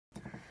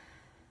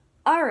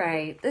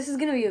Alright, this is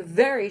gonna be a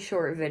very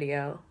short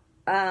video.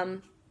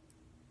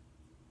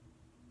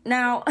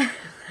 Now,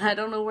 I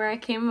don't know where I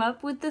came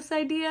up with this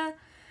idea,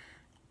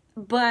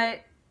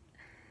 but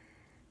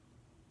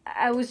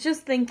I was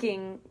just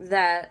thinking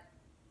that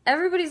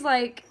everybody's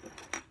like,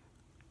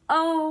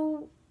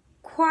 oh,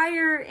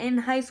 choir in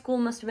high school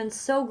must have been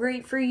so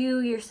great for you,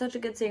 you're such a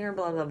good singer,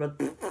 blah, blah, blah.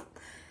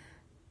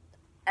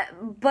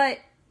 But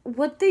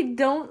what they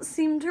don't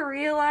seem to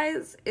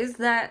realize is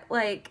that,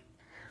 like,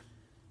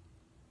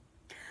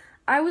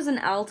 I was an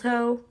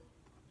alto.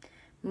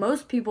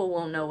 Most people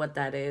won't know what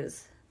that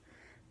is.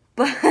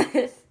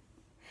 But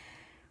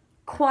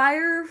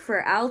choir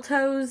for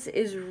altos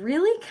is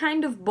really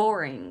kind of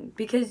boring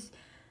because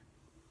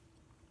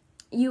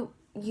you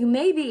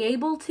may be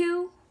able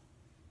to,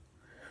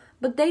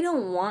 but they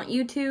don't want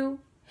you to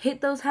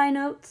hit those high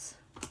notes.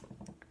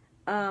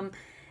 And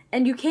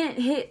you can't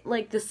hit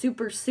like the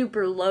super,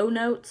 super low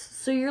notes.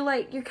 So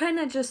you're kind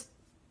of just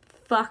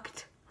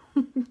fucked.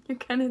 You're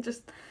kind of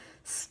just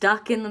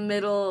stuck in the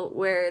middle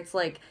where it's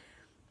like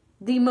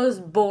the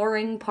most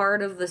boring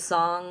part of the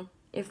song,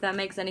 if that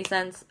makes any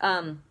sense.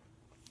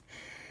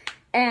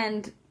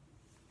 And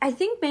I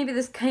think maybe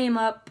this came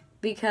up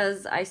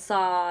because I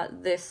saw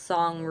this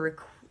song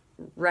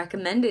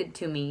recommended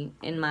to me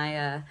in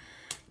my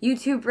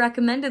YouTube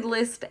recommended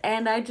list,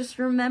 and I just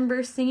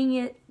remember singing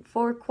it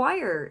for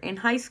choir in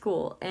high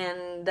school,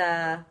 and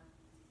I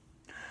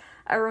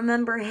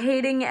remember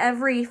hating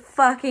every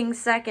fucking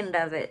second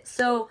of it.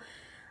 So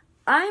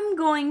I'm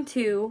going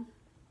to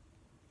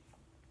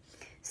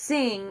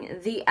sing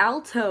the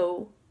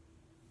alto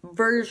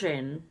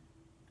version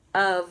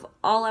of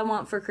All I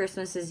Want for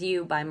Christmas Is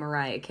You by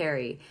Mariah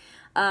Carey.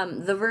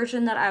 The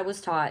version that I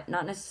was taught,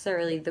 not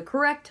necessarily the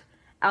correct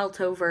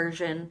alto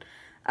version.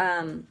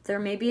 There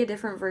may be a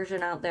different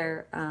version out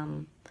there,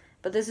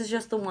 but this is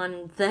just the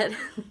one that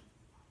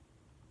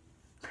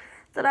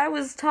that I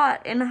was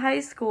taught in high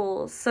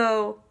school.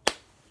 So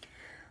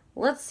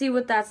let's see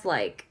what that's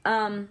like.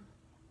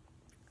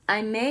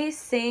 I may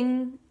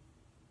sing.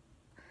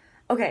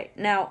 Okay,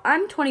 now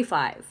I'm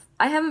 25.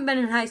 I haven't been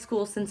in high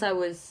school since I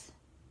was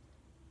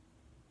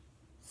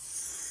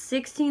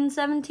 16,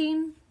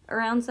 17,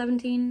 around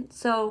 17.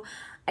 So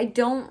I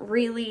don't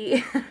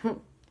really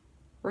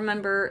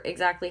remember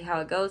exactly how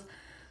it goes.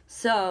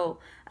 So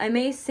I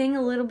may sing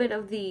a little bit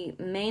of the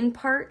main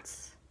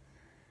parts.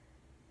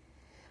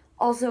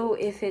 Also,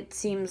 if it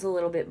seems a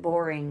little bit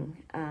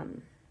boring,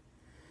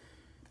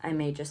 I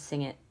may just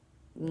sing it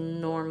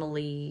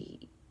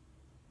normally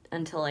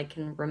until I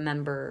can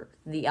remember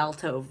the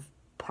alto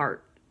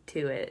part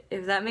to it,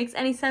 if that makes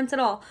any sense at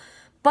all.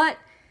 But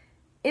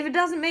if it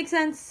doesn't make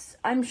sense,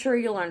 I'm sure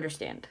you'll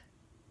understand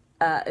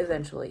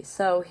eventually.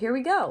 So here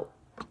we go.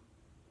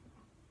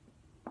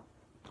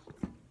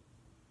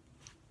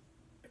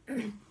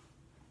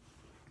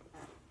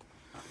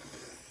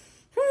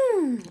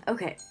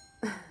 Okay.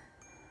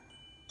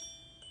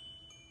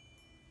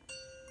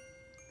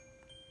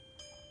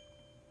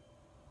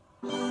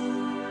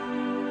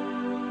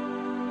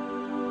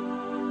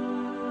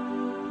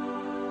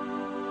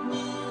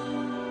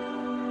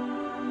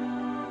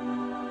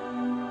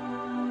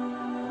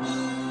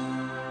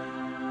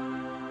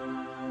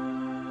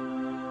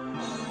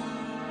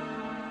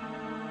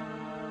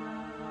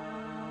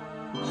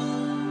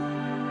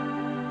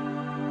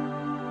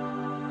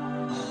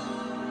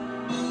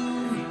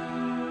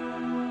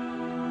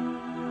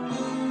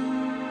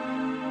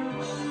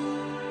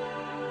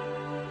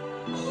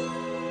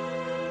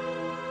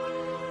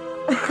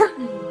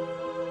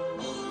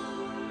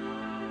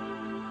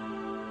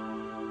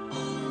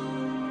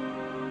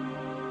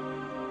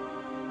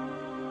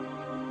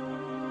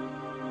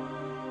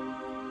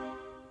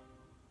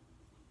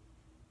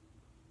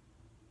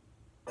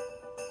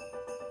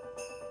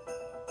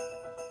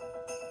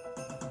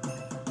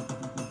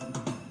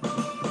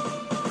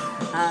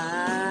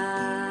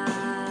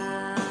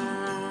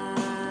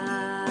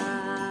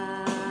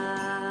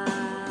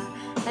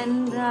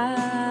 And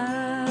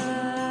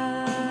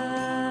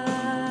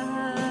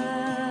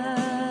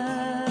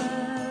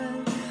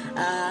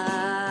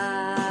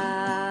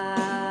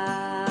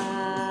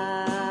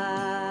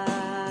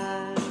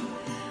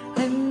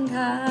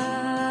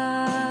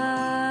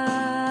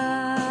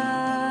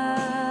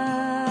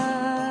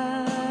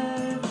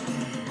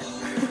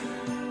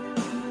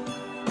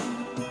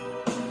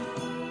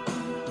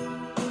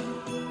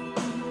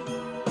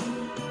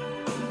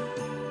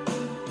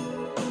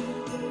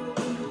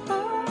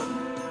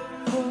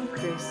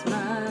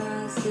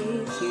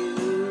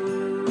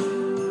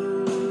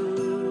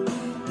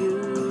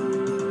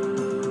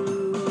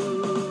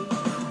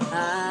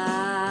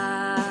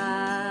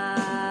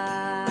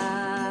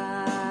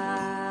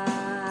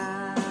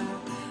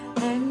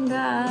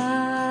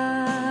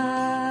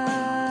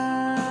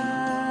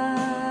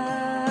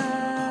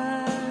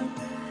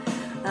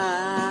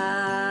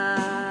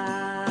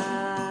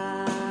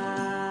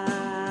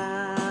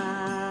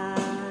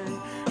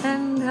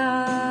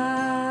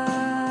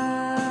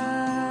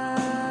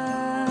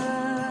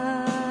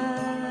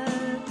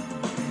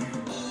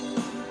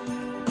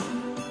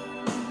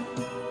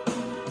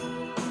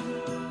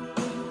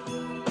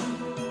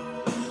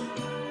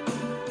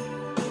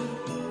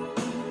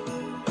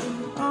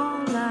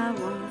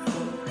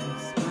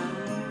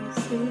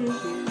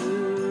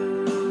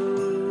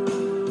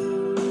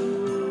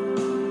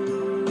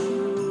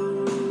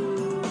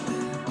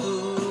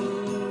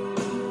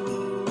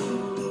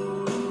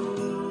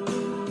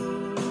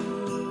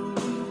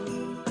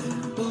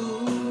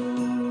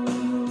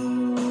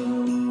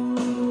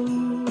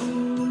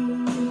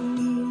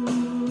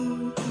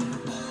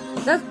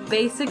That's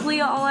basically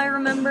all I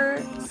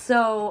remember,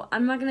 so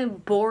I'm not gonna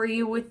bore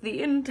you with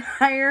the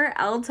entire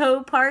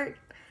alto part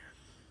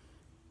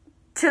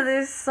to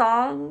this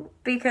song,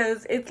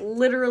 because it's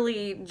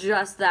literally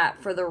just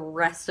that for the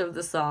rest of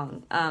the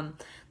song.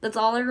 That's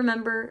all I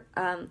remember.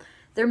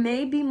 There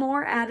may be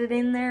more added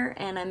in there,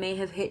 and I may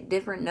have hit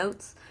different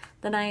notes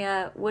than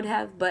I would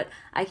have, but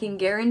I can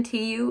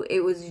guarantee you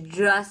it was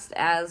just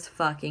as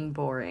fucking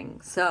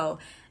boring. So,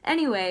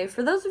 anyway,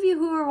 for those of you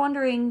who are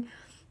wondering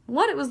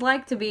what it was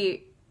like to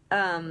be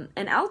an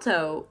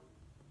alto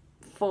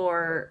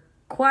for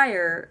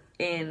choir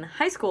in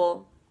high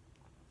school,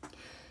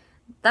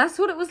 that's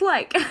what it was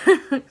like.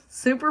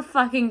 Super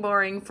fucking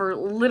boring for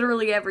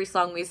literally every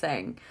song we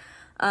sang.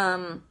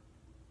 But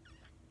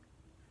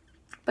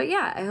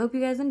yeah, I hope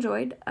you guys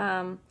enjoyed.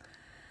 I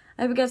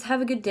hope you guys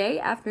have a good day,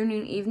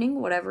 afternoon,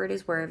 evening, whatever it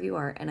is, wherever you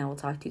are. And I will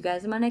talk to you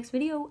guys in my next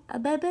video.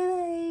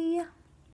 Bye-bye.